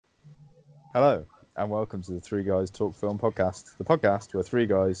Hello, and welcome to the Three Guys Talk Film podcast, the podcast where three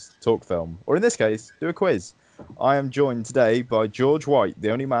guys talk film, or in this case, do a quiz. I am joined today by George White,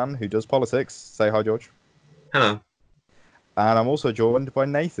 the only man who does politics. Say hi, George. Hello. And I'm also joined by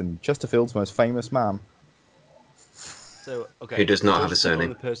Nathan, Chesterfield's most famous man. So, okay. Who does not have a George is the surname.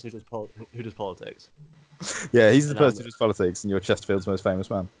 only person who does politics. Yeah, he's the And person I'm- who does politics, and you're Chesterfield's most famous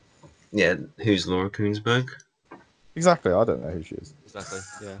man. Yeah, who's Laura Koonsberg? Exactly, I don't know who she is. Exactly.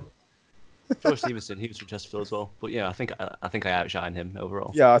 Yeah. George Stevenson, he was from Chesterfield as well. But yeah, I think I outshine him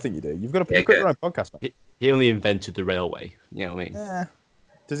overall. Yeah, I think you do. You've got to Yeah, you've got your own podcast, man. He only invented the railway. You know what I mean? Yeah.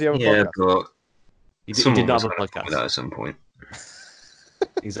 Does he have a Yeah, podcast? but He someone did not was have a gonna come with that podcast. at some point.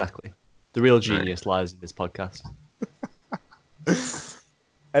 Exactly. The real genius lies in this podcast.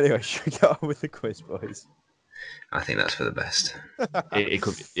 Anyway, should we get on with the quiz, boys? I think that's for the best. It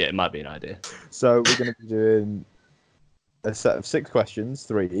could be. Yeah, it might be an idea. So we're going to be doing a set of 6 questions,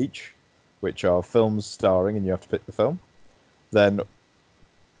 3 each, which are films starring, and you have to pick the film. Then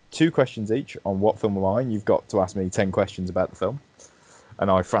 2 questions each on what film am I, and you've got to ask me 10 questions about the film. And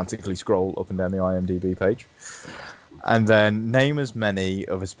I frantically scroll up and down the IMDb page. And then name as many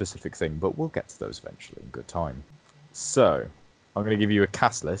of a specific thing, but we'll get to those eventually in good time. So I'm going to give you a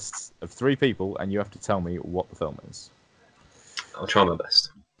cast list of 3 people, and you have to tell me what the film is. I'll try my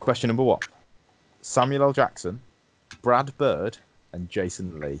best. Question number 1. Samuel L. Jackson, Brad Bird, and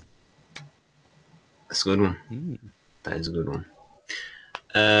Jason Lee. That's a good one. Hmm. That is a good one.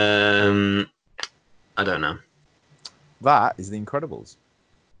 I don't know. That is The Incredibles.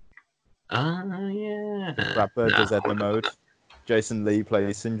 Yeah. Brad Bird Nah, does I Edna wouldn't know Mode. that. Jason Lee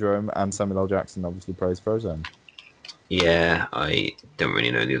plays Syndrome, and Samuel L. Jackson obviously plays Frozone. Yeah, I don't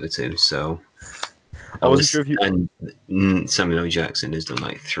really know the other two, so I wasn't sure if you. And Samuel L. Jackson has done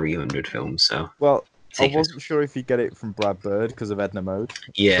like 300 films, so Well, take I wasn't sure if you get it from Brad Bird because of Edna Mode.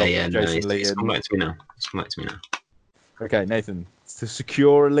 Yeah, So, yeah, no, Jason Lee it's come and- back to me now. It's come back to me now. Okay, Nathan. To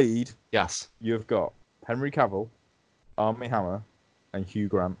secure a lead, Yes. you've got Henry Cavill, Armie Hammer, and Hugh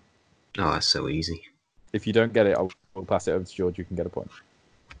Grant. Oh, that's so easy. If you don't get it, I'll pass it over to George. You can get a point.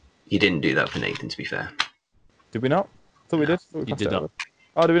 You didn't do that for Nathan, to be fair. Did we not? Thought we No, did. Thought we you passed did it not. over.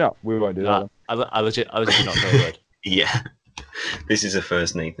 Oh, did we not? We won't do that. I legit did not know a word. Yeah. This is the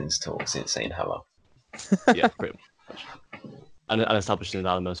first Nathan's talk since saying hello. Yeah, pretty much. And establishing that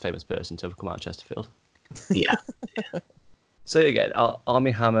I'm the most famous person to have come out of Chesterfield. Yeah. So again,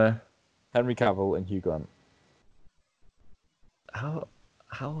 Armie Hammer. Henry Cavill and Hugh Grant. How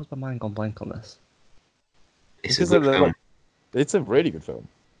has my mind gone blank on this? It's a Because good they're film. like- It's a really good film,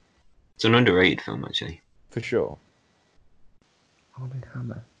 It's an underrated film, actually. for sure. Armie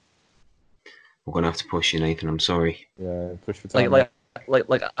Hammer. We're going to have to push you, Nathan. I'm sorry. Yeah, push for time.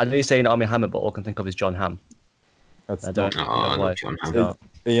 Like I know you're saying Armie Hammer, but all I can think of is John Hamm. That's I don't not- Oh, know not why. John It's Hamm. not.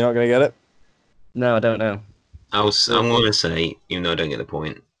 Are you not going to get it? No, I don't know. I'm going to say, even though I don't get the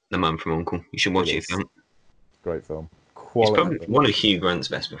point, The Man from U.N.C.L.E. You should watch It it is. if you haven't. Great film. It's Quality. probably film. one of Hugh Grant's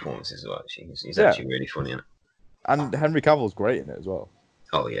best performances as well, actually. He's Yeah. actually really funny in it. And Henry Cavill's great in it as well.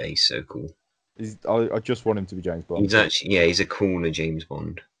 Oh, yeah, he's so cool. I just want him to be James Bond. He's actually, yeah, he's a cooler James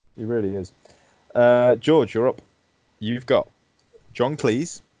Bond. He really is. George, you're up. You've got John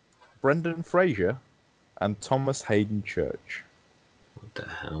Cleese, Brendan Fraser, and Thomas Hayden Church. What the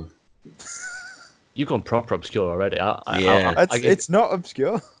hell? You've gone proper obscure already. Yeah. It's not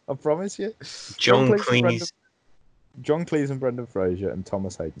obscure, I promise you. John Cleese and Cleese. John Cleese and Brendan Fraser and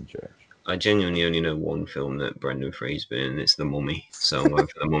Thomas Hayden Church. I genuinely only know one film that Brendan Fraser's been in, and it's The Mummy. So I'm going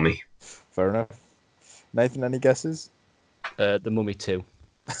for The Mummy. Fair enough. Nathan, any guesses? The Mummy 2.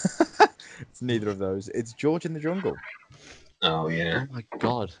 It's neither of those. It's George in the Jungle. Oh, yeah. Oh my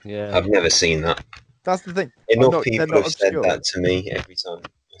god, yeah. I've never seen that. That's the thing. Enough they're people not have said obscure. that to me every time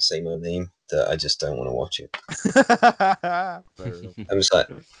I say my name that I just don't want to watch it. Fair enough. I'm just like,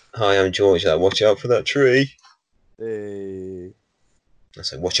 hi, I'm George. Like, watch out for that tree. Hey. I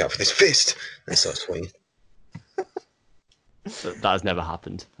say, watch out for this fist. And start swinging. That has never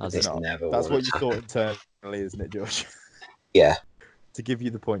happened, has It's it? not. never That's what once you thought happened. internally, isn't it, George? Yeah. To give you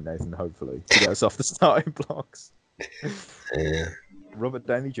the point, Nathan, hopefully, to get us off the starting blocks. Yeah. Robert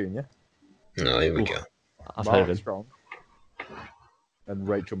Downey Jr., No, here we Ooh. go. I've heard Mark of him. Strong, and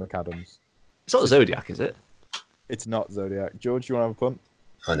Rachel McAdams. It's not Zodiac, is it? It's not Zodiac. George, you want to have a punt?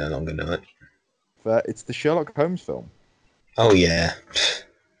 I no longer know it. Fair. It's the Sherlock Holmes film. Oh, yeah.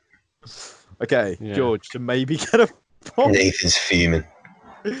 Okay, Yeah. George, to maybe get a point. Nathan's fuming.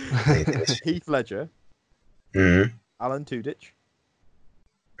 Nathan's Heath Ledger, mm Alan Tudyk,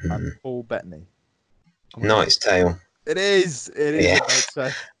 and Paul Bettany. Knight's Tale. It is. It is. Yeah. So,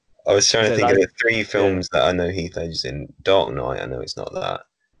 I was trying to So think of that- the 3 films that I know Heath Ledger's in. Dark Knight, I know it's not that.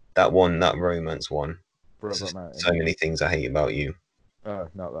 That one, that romance one. Brokeback Mountain. So Many Things I Hate About You. Oh,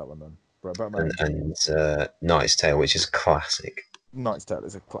 not that one then. Brokeback And, Mountain. and Knight's Tale, which is classic. Knight's Tale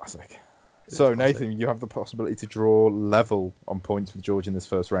is a classic. It is So, classic. Nathan, you have the possibility to draw level on points with George in this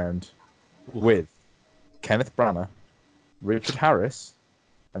first round with Kenneth Branagh, Richard Harris,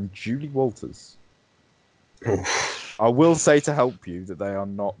 and Julie Walters. Oof. I will say to help you that they are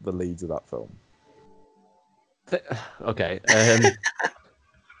not the leads of that film. Okay.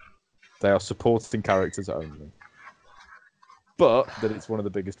 They are supporting characters only. But that it's one of the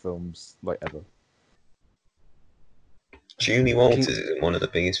biggest films like ever. Julie Walters is one of the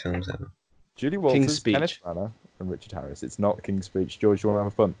biggest films ever. Julie Walters, Speech. Kenneth Branagh, and Richard Harris. It's not King's Speech. George, do you want to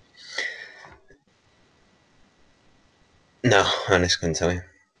have fun? No, I just couldn't tell you.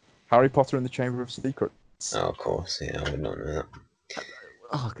 Harry Potter and the Chamber of Secrets. Oh, of course, yeah, I would not know that.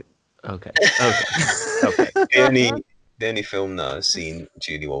 Oh, okay. Okay. The only film that I've seen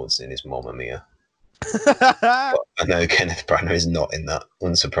Julie Walters in is Mamma Mia. But I know Kenneth Branagh is not in that,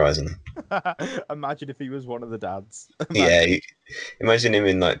 unsurprisingly. Imagine if he was one of the dads. Yeah, imagine him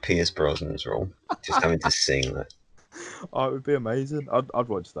in like Pierce Brosnan's role, just having to sing that. Oh, it would be amazing. I'd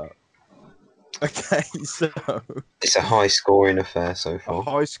watch that. Okay, so It's a high-scoring affair so a far.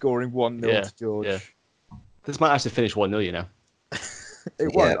 high-scoring 1-0 Yeah, to George. yeah. This might actually finish 1-0, you know.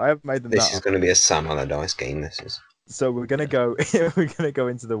 It won't. I haven't made them This that. is going to be a Sam Allardyce game. This is. So we're gonna go. We're gonna go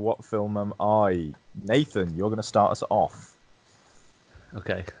into the what film am I? Nathan, you're gonna start us off.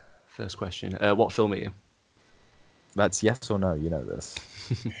 Okay. First question. What film are you? That's yes or no. You know this.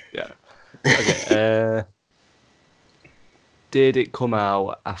 Yeah. Okay. Did it come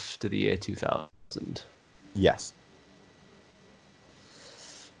out after the year 2000? Yes.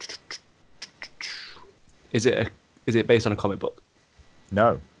 Is it based on a comic book?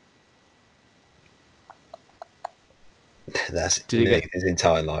 No. That's Did you get- his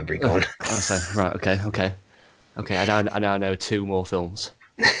entire library gone. Oh, so, right. Okay. I now know two more films.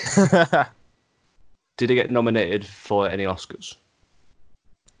 Did it get nominated for any Oscars?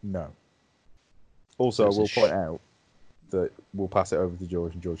 No. Also, I That's a will sh- point out that we'll pass it over to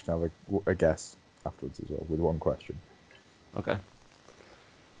George, and George can have a guess afterwards as well with one question. Okay.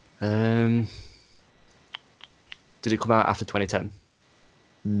 Did it come out after 2010?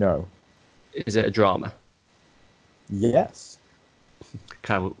 No. Is it a drama? Yes.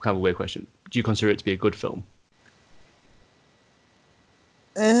 Kind of a weird question. Do you consider it to be a good film?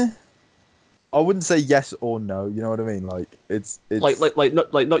 I wouldn't say yes or no. You know what I mean? Like it's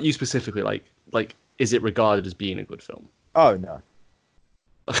Not you specifically. Like is it regarded as being a good film? Oh no.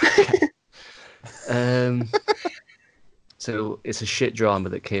 So it's a shit drama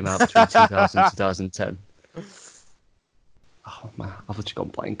that came out between 2000 and 2010. Oh man, I've literally gone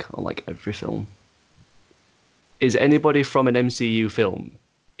blank on like every film. Is anybody from an MCU film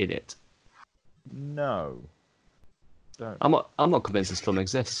in it? No. Don't. I'm not convinced this film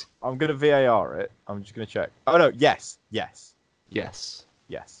exists. I'm gonna VAR it. I'm just gonna check. Oh no. Yes. Yes. Yes.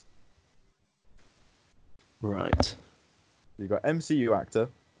 Right. You got MCU actor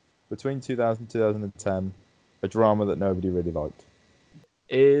between 2000 and 2010, a drama that nobody really liked.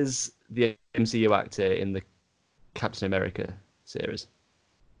 Is the MCU actor in the Captain America series?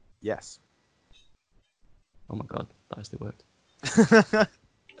 Yes. Oh my god, that actually worked.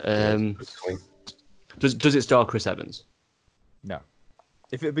 Good swing. Does it star Chris Evans? No.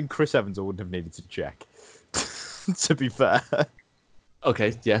 If it had been Chris Evans, I wouldn't have needed to check. To be fair.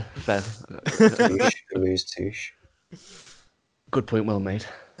 Okay, yeah, fair. Lose touche. Good point, well made.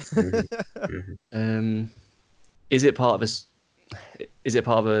 Mhm. Is it part of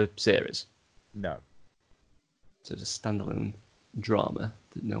a series? No. So it's a standalone drama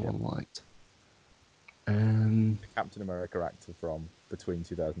that no one liked. Captain America actor from between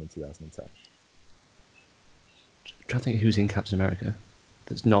 2000 and 2010. Trying to think who's in Captain America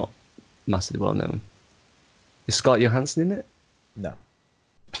that's not massively well known. Is Scarlett Johansson in it? No.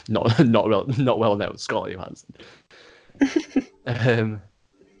 Not well known. Scarlett Johansson.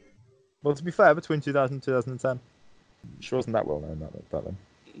 Well, to be fair, between 2000 and 2010, she wasn't that well known back then.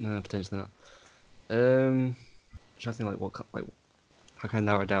 No, potentially not. Trying to think how can I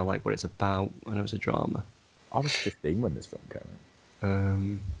narrow it down like what it's about? I know it's a drama. I was 15 when this film came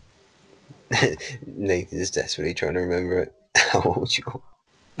out. Nathan is desperately trying to remember it. How old you are?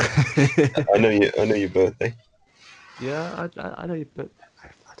 I know your birthday. Yeah, I know you, but I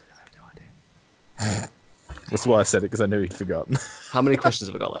have no idea. That's why I said it, because I knew he'd forgotten. How many questions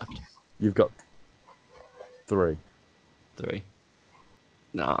have I got left? You've got 3. 3.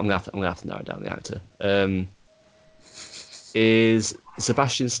 No, I'm gonna have to narrow down the actor. Is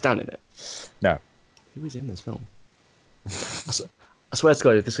Sebastian Stan in it? No. Who is in this film? I swear to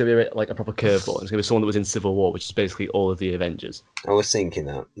God, if this is going to be like a proper curveball, it's going to be someone that was in Civil War, which is basically all of the Avengers. I was thinking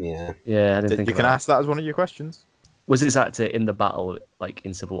that. Yeah. Yeah, I didn't think You of can that. ask that as one of your questions. Was this actor in the battle, like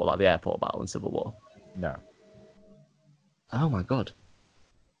in Civil War, like the airport battle in Civil War? No. Oh my God.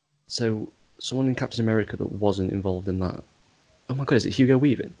 So, someone in Captain America that wasn't involved in that. Oh my God, is it Hugo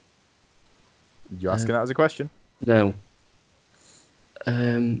Weaving? You asking that as a question? No.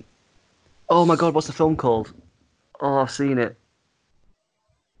 Oh my God, what's the film called? Oh, I've seen it.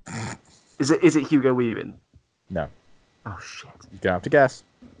 Is it Hugo Weaving? No. Oh shit. You're gonna have to guess.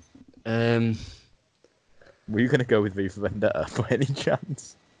 Um, Were you gonna go with V for Vendetta by any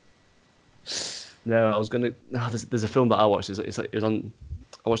chance? no, I was gonna. No, there's a film that I watched. It's like it was on.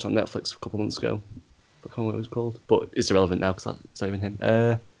 I watched it on Netflix a couple months ago. I can't remember what it was called, but it's irrelevant now because it's not even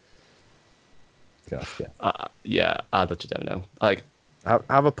him. Gosh, yeah. Yeah, I literally don't know. Like,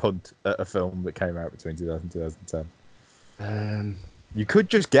 Have a punt at a film that came out between 2000 and 2010. um, You could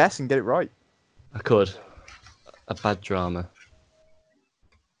just guess and get it right. I could. A bad drama.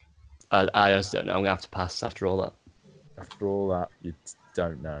 I just don't know. I'm gonna have to pass after all that. After all that, you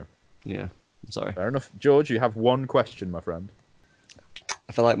don't know. Yeah, I'm sorry. Fair enough. George, you have one question, my friend.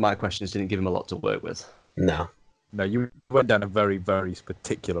 I feel like my questions didn't give him a lot to work with. No. No, you went down a very, very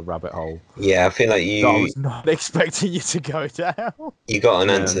particular rabbit hole Yeah, I feel like that I was not expecting you to go down. you got an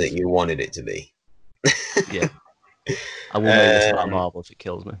Yeah. answer that you wanted it to be. Yeah. I will make this about Marvel if it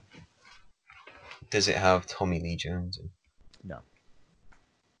kills me. Does it have Tommy Lee Jones in? No.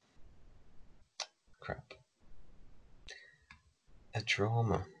 Crap. A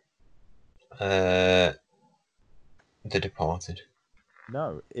drama. The Departed.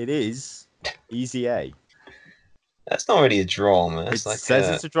 No, it is Easy A. That's not really a drama. It That's like says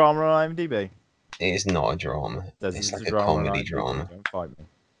it's a drama on IMDb. It is not a drama. Says It's like a a drama on comedy IMDb. drama. Don't fight me.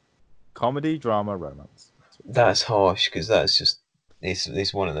 Comedy, drama, romance. That's harsh because that's just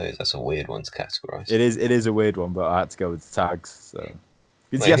it's one of those. That's a weird one to categorize. It is a weird one, but I had to go with the tags. So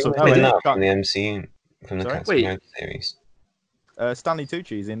it's Wait, yes who or was no. in innit? that Can't- from the MCU from the Sorry? Captain Wait. America series? Stanley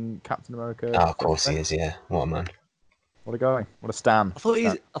Tucci's in Captain America. Oh, of course he is. Yeah, what a man. What a guy. What a stan. I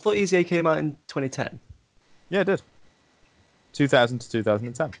thought Easy A came out in 2010. Yeah, it did. 2000 to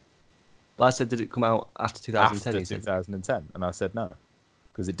 2010. But I said, did it come out after 2010? After He said, 2010, and I said no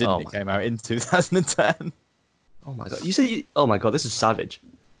because it didn't. Oh It my came out in 2010. oh my God. You said, oh my God, this is savage.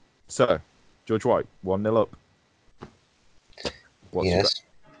 So, George White, 1-0 up. What's your Yes.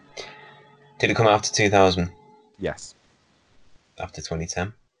 Did it come after 2000? Yes. After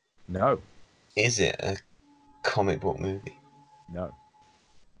 2010? No. Is it a comic book movie? No.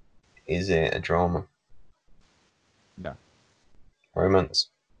 Is it a drama? No. Romance?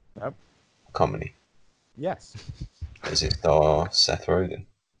 Nope. Comedy? Yes. Does it star Seth Rogen?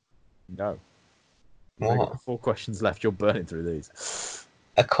 No. You've only What? got 4 questions left. You're burning through these.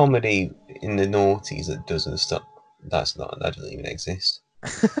 A comedy in the noughties that doesn't start. That doesn't even exist.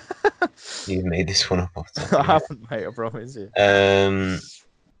 You've made this one up off the top I of your head. haven't, mate. I promise you.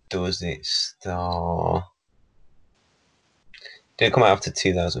 Does it star? Did it come out after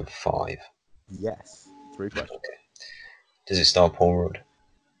 2005? Yes. 3 questions. Okay. Does it star Paul Rudd?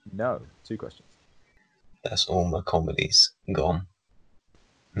 No. 2 questions. That's all my comedies gone.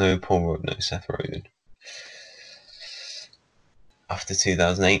 No Paul Rudd, no Seth Rogen. After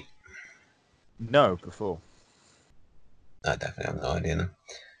 2008? No. Before. I definitely have no idea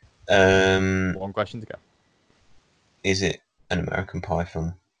now. 1 question to go. Is it an American Pie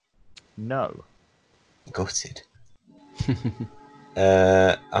film? No. Gutted.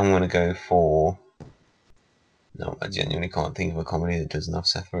 I'm gonna go for. No, I genuinely can't think of a comedy that doesn't have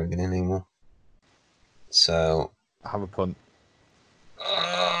Seth Rogen in anymore. So Have a punt.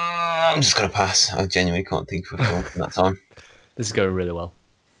 I'm just gonna pass. I genuinely can't think of a film from that time. This is going really well.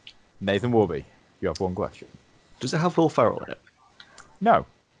 Nathan Warby, you have 1 question. Does it have Will Ferrell in it? No.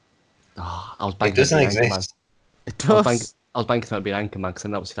 Oh, I was It banking doesn't on being Anchorman. exist. It I was, does. I was banking on it being Anchorman because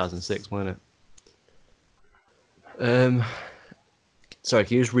that was 2006, wasn't it? Sorry,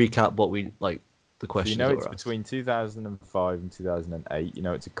 can you just recap what we like the So questions? you know that it's were asked? between 2005 and 2008. You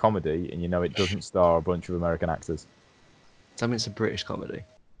know it's a comedy, and you know it doesn't star a bunch of American actors. I mean, it's a British comedy.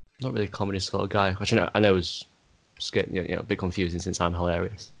 Not really a comedy sort of guy. Which I know is getting a bit confusing since I'm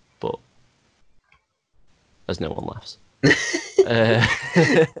hilarious, but as no one laughs.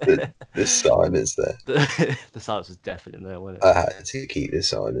 The silence there. The silence was definitely there, wasn't it? I had to keep the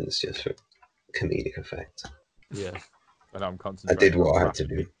silence just for comedic effect. Yeah. And I'm I concentrating. did what I on had to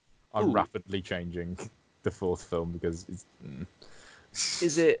do. I'm Ooh. rapidly changing the 4th film because it's.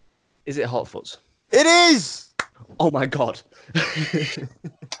 Is it Hot Fuzz? It is. Oh my God.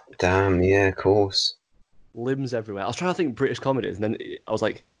 Damn, yeah, of course. limbs everywhere. I was trying to think British comedies, and then I was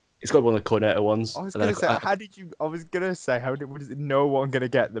like, it's got to be one of the Cornetto ones. I was And then gonna say, how did you? I was gonna say, how did? Was no one gonna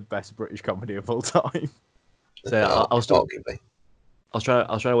get the best British comedy of all time? So I was still, Arguably. I was trying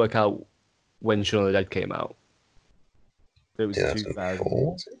to work out when Shaun of the Dead came out. It was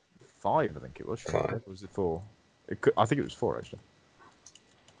 2004. 2005, I think it was. Shaun of the Five. Dead. Was it 4? I think it was 4 actually.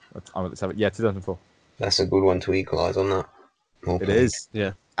 Let's have it. Yeah, 2004. That's a good one to equalise on that. Well It played. is.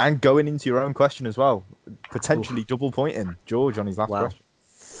 Yeah. And going into your own question as well, potentially double pointing George on his last Wow. question.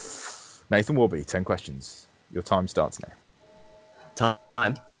 Nathan Warby, 10 questions. Your time starts now.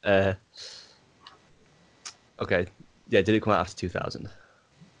 Time. Okay. Yeah. Did it come out after 2000?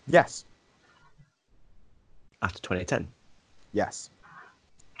 Yes. After 2010? Yes.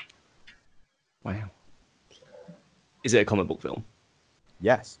 Wow. Is it a comic book film?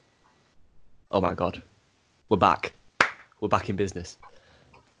 Yes. Oh my god. We're back. We're back in business.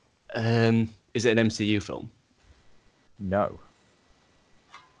 Is it an MCU film? No.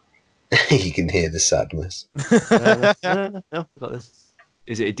 You can hear the sadness. No, we got this.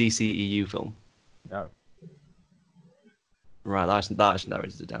 Is it a DCEU film? No. Right, that actually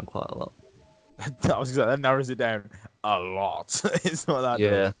narrows it down quite a lot. That narrows it down a lot. It's not that.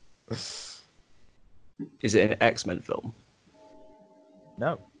 Yeah. Is it an X-Men film?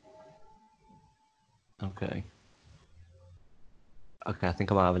 No. Okay. Okay, I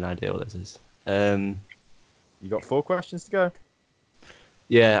think I might have an idea what this is. You got 4 questions to go.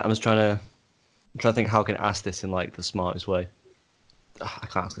 Yeah, I'm trying to think how I can ask this in like the smartest way. I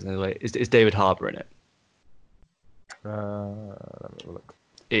can't ask this in any way. Is David Harbour in it? Let me have a look.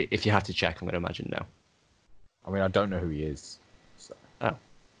 If you have to check, I'm going to imagine no. I mean, I don't know who he is. So.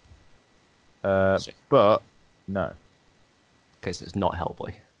 Oh. But no. Okay, so it's not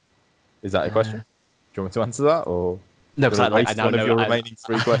Hellboy. Is that a question? Do you want me to answer that, or No, because I waste now one know of your I- remaining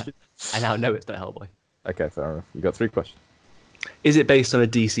 3 questions? I now know it's not Hellboy. Okay, fair enough. You got 3 questions. Is it based on a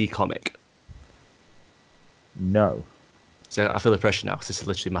DC comic? No. So I feel the pressure now because this is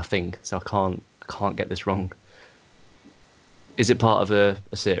literally my thing. So I can't get this wrong. Is it part of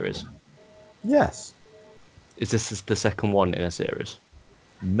a series? Yes. Is this the second one in a series?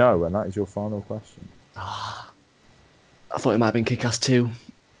 No, and that is your final question. I thought it might have been Kick-Ass 2.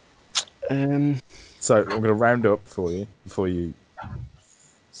 So I'm going to round up for you before you.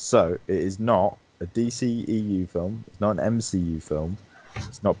 So it is not a DCEU film. It's not an MCU film.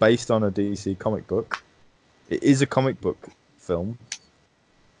 It's not based on a DC comic book. It is a comic book film,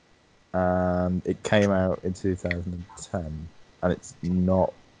 and it came out in 2010, and it's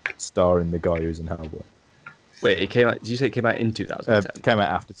not starring the guy who's in Hellboy. Wait, it came out. Did you say it came out in 2010? It came out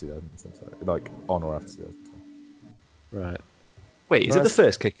after 2010, sorry. Like on or after 2010. Right. Wait, is it the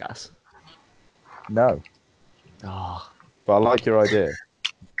first Kick-Ass? No, Oh, but I like your idea.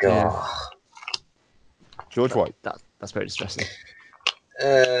 God. George White. that's very distressing.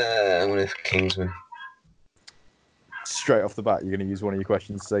 I'm going for Kingsman. Straight off the bat, you're going to use one of your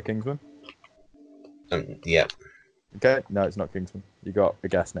questions to say Kingsman? Yep, Okay, no, it's not Kingsman. You got a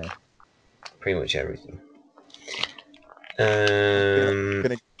guess now. pretty much everything.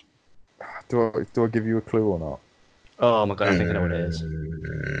 Gonna- do I give you a clue or not? Oh my god, I think I know what it is.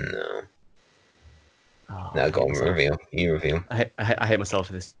 No. Oh, No, I go hate on, myself. reveal. You reveal. I hate myself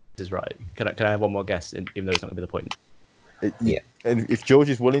if this is right. Can I have one more guess, even though it's not going to be the point? Yeah. And if George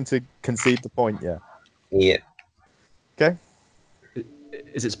is willing to concede the point, yeah. Yeah. Okay.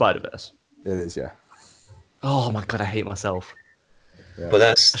 Is it Spider-Verse? It is, yeah. Oh my god, I hate myself. Yeah. But I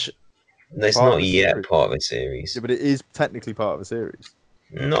that's should- not of a yet series. part of a series. Yeah, but it is technically part of a series.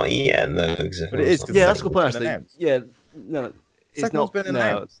 Not yet, though. Because But it is, 'cause Yeah, the that's a good point second actually. one's been Yeah, no, it's Second one's not. been No,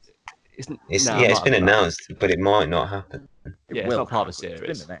 announced. it's It's no, it's I'm been not- announced, but it might not happen. It Yeah, it's will not part of a happen. It's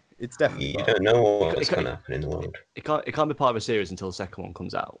series. been announced. It's definitely You part. don't know what's It going can't- to happen in the world. It can't be part of a series until the second one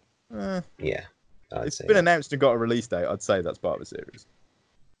comes out. Yeah, I'd It's say. been announced and got a release date. I'd say that's part of a series.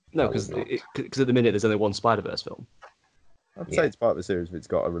 No, I because would not. at the minute there's only one Spider-Verse film. I'd Yeah. say it's part of a series if it's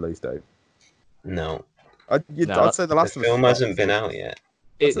got a release date. No, I'd No, say The the Last of Us. film is hasn't been part of a out yet.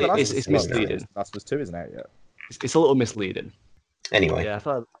 series. I'd say The Last It's of Us it's is not misleading. announced. Last of Us 2 isn't out yet. It's a little misleading. Anyway, Yeah, I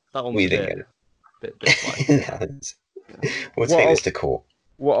thought that one we was a didn't get bit fly. it. We'll What take I'll- this to court.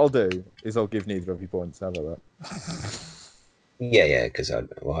 What I'll do is I'll give neither of you points. How about that? Yeah, because I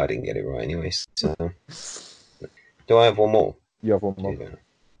didn't get it right anyway. So, do I have one more? You have one more.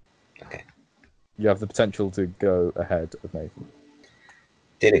 Okay. You have the potential to go ahead of Nathan.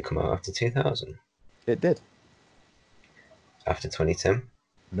 Did it come out after 2000? It did. After 2010?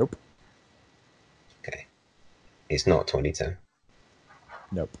 Nope. Okay. It's not 2010.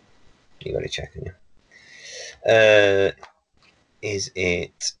 Nope. You got to check, haven't you? Is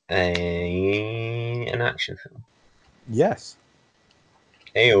it an action film? Yes.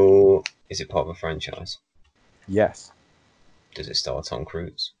 Or is it part of a franchise? Yes. Does it star Tom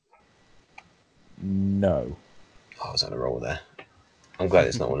Cruise? No. Oh, I was on a roll there. I'm glad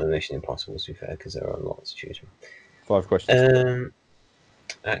it's not one of the Mission Impossible, to be fair, because there are lots to choose from. 5 questions.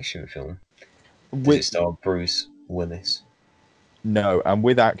 Action film. Does it With star Bruce Willis? no, and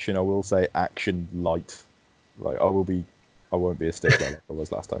with action, I will say action light. Like I won't be a stickler like I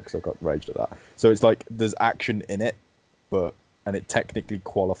was last time because I got raged at that. So it's like there's action in it, and it technically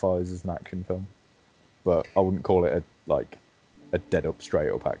qualifies as an action film, but I wouldn't call it a dead up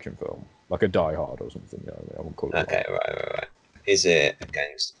straight up action film like a Die Hard or something. You know what I mean? I wouldn't call it. Okay, right. Is it a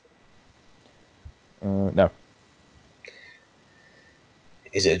gangster? No.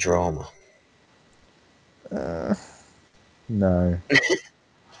 Is it a drama? No.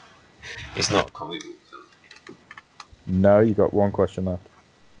 It's not a comic book film. No, you got one question left.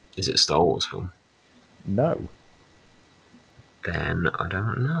 Is it a Star Wars film? No. Then I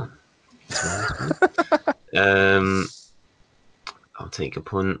don't know. I'll take a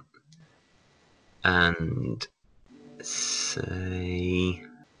punt and say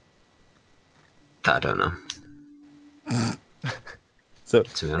that I don't know. So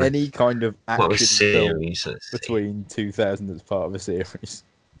To be honest. any kind of What action was film series? Let's see. between 2000 that's part of a series.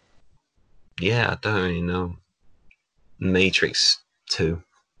 Yeah, I don't really know. Matrix 2.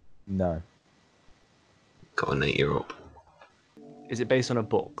 No. Got an 8-year up. Is it based on a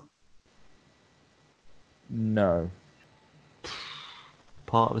book? No.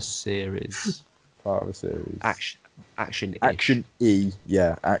 Part of a series? Part of a series. Action. Action E.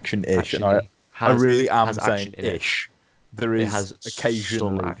 Yeah, action-ish. And Action-y. I really am has saying action in it. ish. There It is has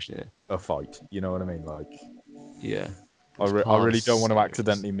occasionally some action in it. a fight. You know what I mean? Like, Yeah. I It's part of really a don't want to series.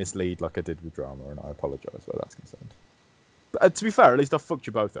 accidentally mislead like I did with drama, and I apologise where that's concerned. But to be fair, at least I fucked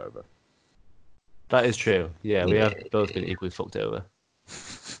you both over. That is true. Yeah, we have Yeah. both been equally fucked over.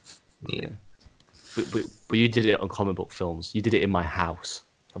 Yeah. But you did it on comic book films. You did it in my house.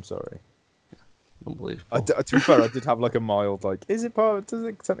 I'm sorry. Unbelievable. To be fair, I did have like a mild like, is it part? Does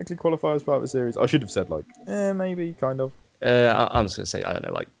it technically qualify as part of a series? I should have said like, maybe, kind of. I'm just gonna say I don't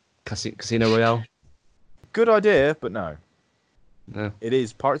know, like Casino Royale. Good idea, but no. No. It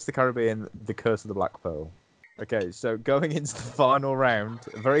is Pirates of the Caribbean: The Curse of the Black Pearl. Okay, so going into the final round,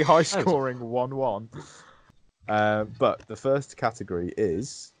 a very high scoring 1-1. But the first category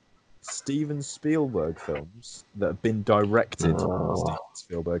is Steven Spielberg films that have been directed by Steven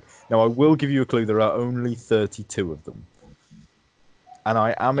Spielberg. Now, I will give you a clue. There are only 32 of them. And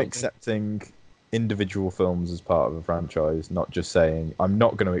I am accepting individual films as part of a franchise, not just saying I'm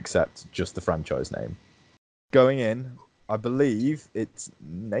not going to accept just the franchise name. Going in, I believe it's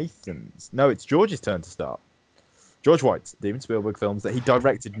Nathan's. No, it's George's turn to start. George White, Steven Spielberg films that he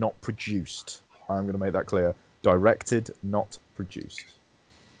directed, not produced. I'm going to make that clear. Directed, not produced.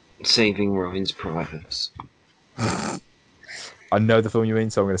 Saving Ryan's Privates. I know the film you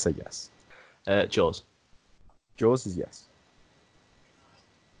mean, so I'm going to say yes. Jaws. Jaws is yes.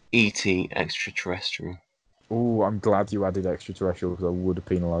 E.T. Extraterrestrial. Oh, I'm glad you added extraterrestrial because I would have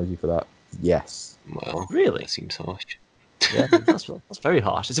penalised you for that. Yes. Well, Really? that seems harsh. Yeah. That's very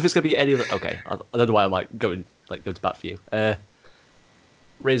harsh. As if it's gonna be any other. Okay, I don't know why I'm like going to bat for you.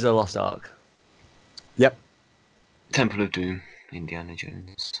 Raiders of the Lost Ark. Yep. Temple of Doom. Indiana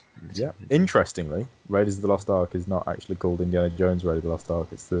Jones. Yeah. Interestingly, Raiders of the Lost Ark is not actually called Indiana Jones Raiders of the Lost Ark.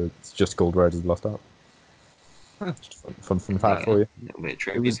 It's just called Raiders of the Lost Ark. Just fun fact for you. A little bit of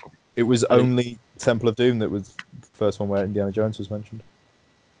trivia. It was only Temple of Doom that was the first one where Indiana Jones was mentioned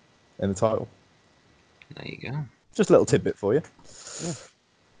in the title. There you go. Just a little tidbit for you. Yeah.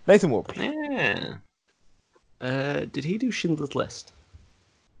 Nathan Warby. Yeah. Did he do Schindler's List?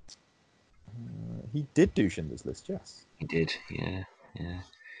 He did do Schindler's List, yes. He did, yeah.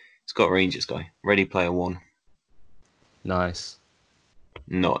 Scott Rangers guy. Ready Player One. Nice.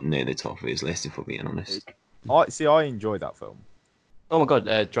 Not near the top of his list, if we're being honest. I enjoy that film. Oh my god,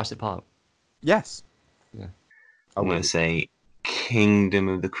 Jurassic Park. Yes. Yeah. I'm going to say Kingdom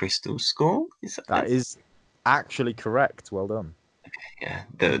of the Crystal Skull. That is actually correct. Well done. Yeah,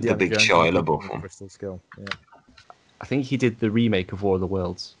 the Indiana big Jones Shia and the LaBeouf one. Crystal Skull. Yeah. I think he did the remake of War of the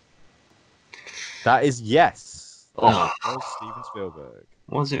Worlds. That is yes. Oh. That was Steven Spielberg.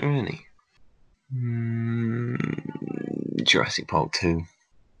 Was it really? Jurassic Park 2.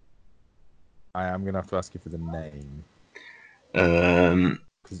 I am going to have to ask you for the name.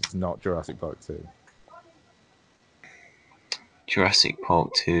 Because it's not Jurassic Park 2. Jurassic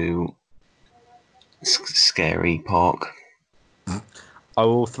Park 2. Scary Park. I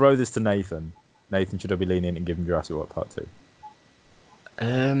will throw this to Nathan. Nathan, should I be lenient and give him Jurassic Park 2?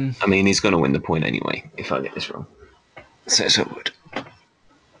 I mean, he's going to win the point anyway if I get this wrong. So it would.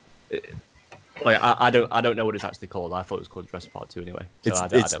 Like I don't know what it's actually called. I thought it was called Jurassic Park 2 anyway. So I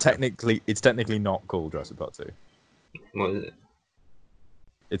don't know. It's technically not called Jurassic Park 2. What is it?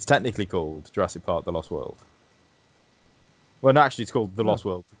 It's technically called Jurassic Park: The Lost World. Well, no, actually, it's called The Lost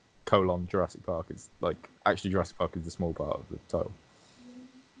World: Jurassic Park. It's like actually Jurassic Park is the small part of the title.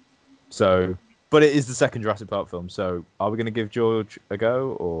 So, but it is the second Jurassic Park film. So, are we going to give George a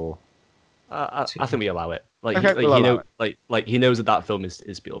go, or? I think we allow it. Like, Okay, he, we'll like, allow like he knows that film is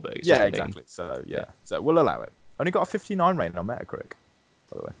Spielberg. It's Yeah, just a exactly. So so we'll allow it. Only got a 59 rating on Metacritic,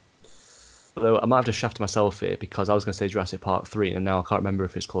 by the way. Although I might have to shaft myself here because I was going to say Jurassic Park 3, and now I can't remember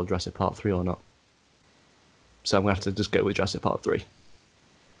if it's called Jurassic Park 3 or not. So I'm going to have to just go with Jurassic Park 3.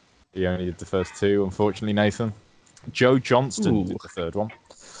 He only did the first two, unfortunately, Nathan. Joe Johnston did the third one.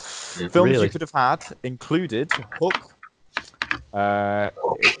 Films Really? you could have had included Hook,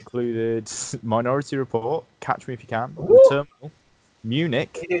 included Minority Report, Catch Me If You Can, The Terminal,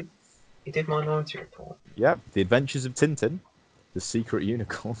 Munich, He did Minority Report. yep, The Adventures of Tintin, The Secret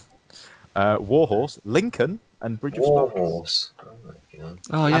Unicorn, Warhorse, Lincoln, and Bridge of Spies. Warhorse.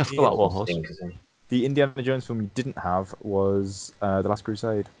 Oh yeah, I And forgot about Warhorse. The The Indiana Jones film you didn't have was The Last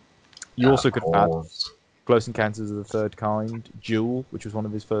Crusade. You also could have had Close Encounters of the Third Kind, Duel, which was one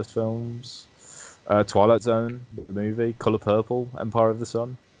of his first films, Twilight Zone, the movie, Color Purple, Empire of the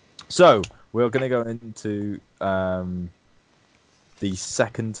Sun. So we're going to go into the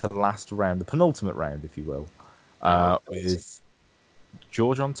second to last round, the penultimate round, if you will, with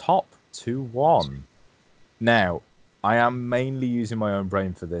George on top, 2-1. Now, I am mainly using my own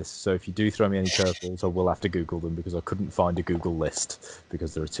brain for this, so if you do throw me any curveballs, I will have to Google them because I couldn't find a Google list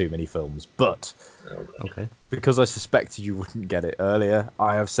because there are too many films. But Okay. because I suspected you wouldn't get it earlier,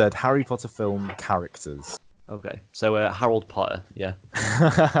 I have said Harry Potter film characters. Okay. So Harold Potter, yeah.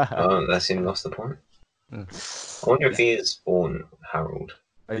 Oh, that's him lost the point. I wonder if he is born Harold.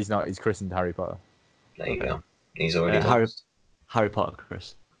 He's not. He's christened Harry Potter. There you go. He's already Harry lost. Potter,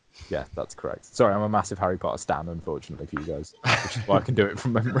 Chris. Yeah, that's correct. Sorry, I'm a massive Harry Potter stan, unfortunately for you guys, which is why I can do it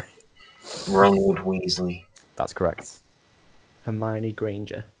from memory. Ronald Weasley. That's correct. Hermione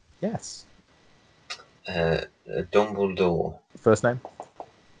Granger. Yes. Dumbledore. First name?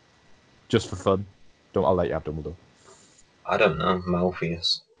 Just for fun. I'll let you have Dumbledore. I don't know.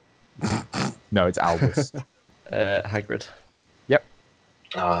 Malpheus. No, it's Albus. Hagrid. Yep.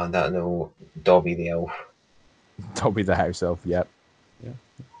 Ah, that little Dobby the elf. Dobby the house elf. Yep.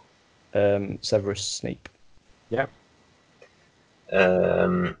 Severus Snape. Yep.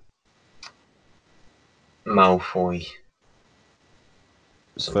 Malfoy.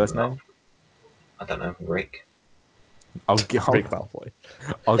 First name? I don't know. Rick. Rick Malfoy.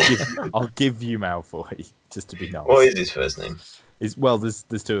 I'll give you Malfoy just to be nice. What is his first name? Well, there's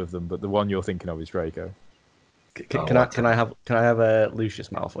two of them, but the one you're thinking of is Draco. Can I have Lucius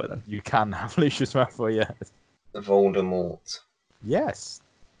Malfoy then? You can have Lucius Malfoy. Yes. Voldemort. Yes.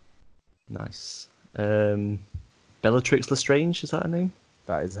 Nice. Bellatrix Lestrange, is that her name?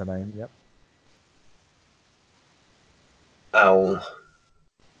 That is her name. Yep. Owl.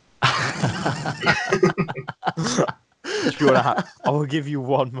 Do you want to I will give you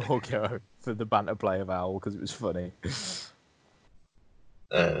one more go for the banter play of Owl because it was funny.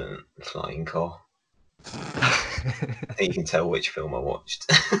 Flying car. I think you can tell which film I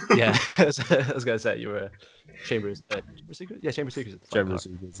watched. Yeah, I was going to say you were Chamber of Secrets. Yeah, Chamber of Secrets. Chamber of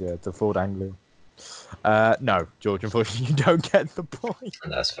Secrets, yeah, the Ford Anglia. No, George, unfortunately, you don't get the point.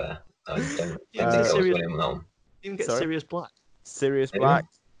 And that's fair. I don't think Yeah, I was serious- winning that one. You can get Sorry? Sirius Black. Sirius Maybe. Black.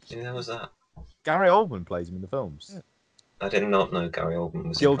 Maybe that was that. Gary Oldman plays him in the films. Yeah. I did not know Gary Oldman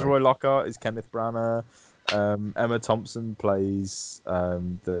was in Gilderoy Lockhart is Kenneth Branagh. Emma Thompson plays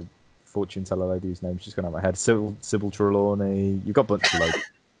the fortune teller lady whose name's just gone out of my head. Sybil Trelawney. You've got a bunch of like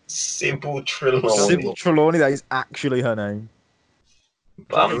Sybil Trelawney. Sybil Trelawney. That is actually her name.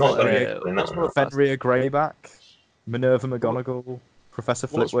 But I'm not going Fenrir- to win that one. Fenrir Greyback, Minerva McGonagall, Professor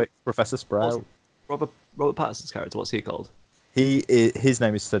What's- Flitwick, Professor Sprout. Robert Pattinson's character, what's he called? His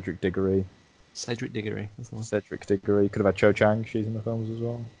name is Cedric Diggory. Cedric Diggory. That's the one. Cedric Diggory. Could have had Cho Chang. She's in the films as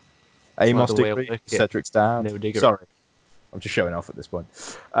well. Amos the way of Diggory. looking. Cedric's dad. No, Diggory. Sorry. I'm just showing off at this point.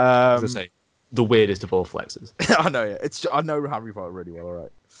 I was going to say, the weirdest of all flexes. I know, yeah. I know Harry Potter really well,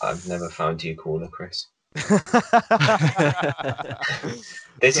 alright. I've never found you cooler, Chris. So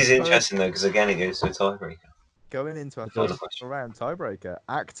This is interesting though, because again it goes to a tiebreaker. Going into our Another first question. round tiebreaker,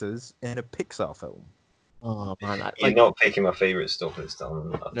 actors in a Pixar film. Oh, man. You're not picking my favourite stuff this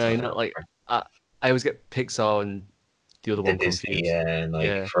time. No, you're not like... I always get Pixar and the other The one Disney, confused. yeah, like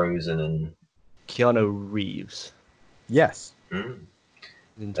Yeah. Frozen and. Keanu Reeves. Yes. Mm.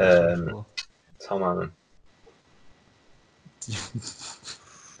 In Toy Story Um, 4. Tom Allen.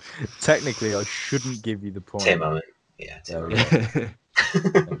 Technically, I shouldn't give you the point. Tim Allen. Yeah, Tim There Allen. we go.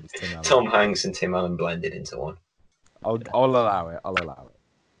 It was Tim Allen. Tom Hanks and Tim Allen blended into one. I'll allow it. I'll allow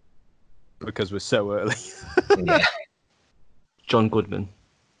it. Because we're so early. Yeah, John Goodman.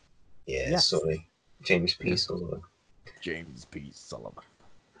 yeah, Yes. sorry. James P. Sullivan. James P. Sullivan.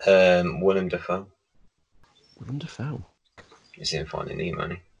 Willem Dafoe. Willem Dafoe. He's in Finding Nemo.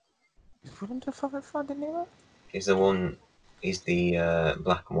 Isn't Is Willem Dafoe in Finding Nemo? he? He's the one. He's the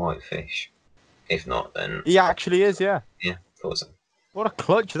black and white fish. If not, then He actually is, yeah. yeah, thought so. What a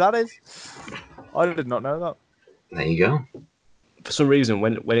clutch that is. I did not know that. There you go. For some reason,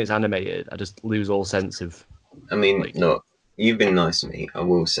 when it's animated, I just lose all sense of. I mean, Like- look, you've been nice to me. I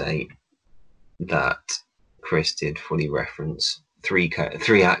will say that Chris did fully reference three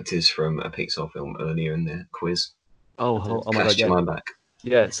actors from a Pixar film earlier in the quiz. Oh my god, Cast your yeah. mind back.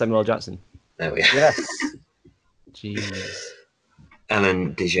 Yeah, Samuel L. Jackson. There we are. Yes. Jeez.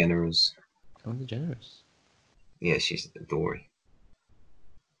 Ellen DeGeneres. Ellen DeGeneres. Yeah, she's Dory.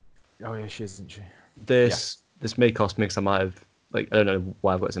 Oh, yeah, she is, isn't she? This may cost me because I might have, like, I don't know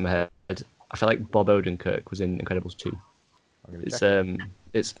why I've got this in my head. I feel like Bob Odenkirk was in Incredibles 2. I'm gonna It's check.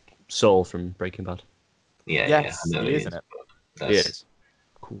 it's Saul from Breaking Bad. Yeah, Yes, yeah, I know he he is, isn't it? He That's- is.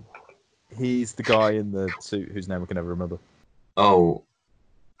 Cool. He's the guy in the suit whose name I can never remember. Oh,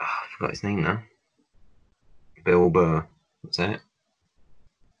 I forgot his name now. Bill Burr. What's that?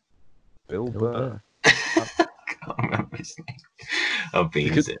 Bill Bill Burr. Burr. Can't remember his name. I've been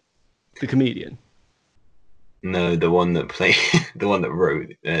Because- it. The comedian. No, the one that played, the one that wrote,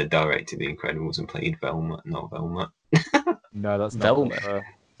 directed The Incredibles and played Velma, not Velma. No, that's not Velma. Bill Burr.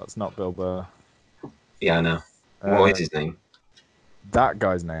 That's not Bill Burr. Yeah, I know. Uh, What is his name? That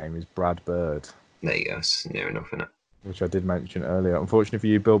guy's name is Brad Bird, There you go. It's near enough, innit? which I did mention earlier. Unfortunately for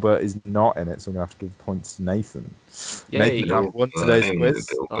you, Bill Burr is not in it, so I'm going to have to give points to Nathan. Yay. Nathan, you have won today's I know quiz.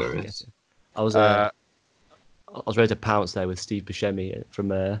 who Bill Oh, Burr yes. is. I was I was ready to pounce there with Steve Buscemi from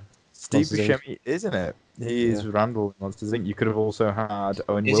Steve Monsters, Inc. Buscemi is in it. He is Randall in Monsters Inc. You could have also had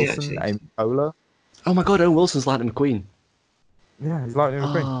Owen Is he Wilson, actually? Amy Poehler. Oh my god, Owen Wilson's Lightning McQueen. Yeah, he's Lightning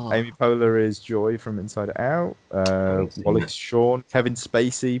McQueen. Oh. Amy Poehler is Joy from Inside Out. haven't seen Wallace it. Shawn, Kevin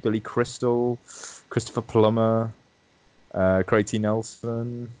Spacey, Billy Crystal, Christopher Plummer, Craig T.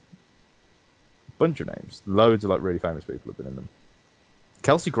 Nelson. Bunch of names. Loads of like really famous people have been in them.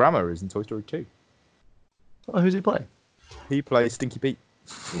 Kelsey Grammer is in Toy Story 2. Oh, who's he play? He plays Stinky Pete.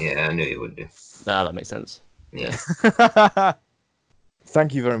 Yeah, I knew he would do. Ah, that makes sense. Yeah.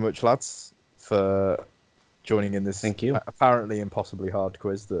 Thank you very much, lads, for joining in this Thank you. apparently impossibly hard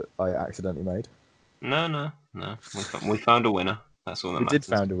quiz that I accidentally made. No. We found a winner. That's all that We matters.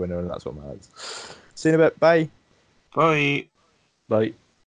 did find a winner, and that's what matters. See you in a bit. Bye. Bye. Like.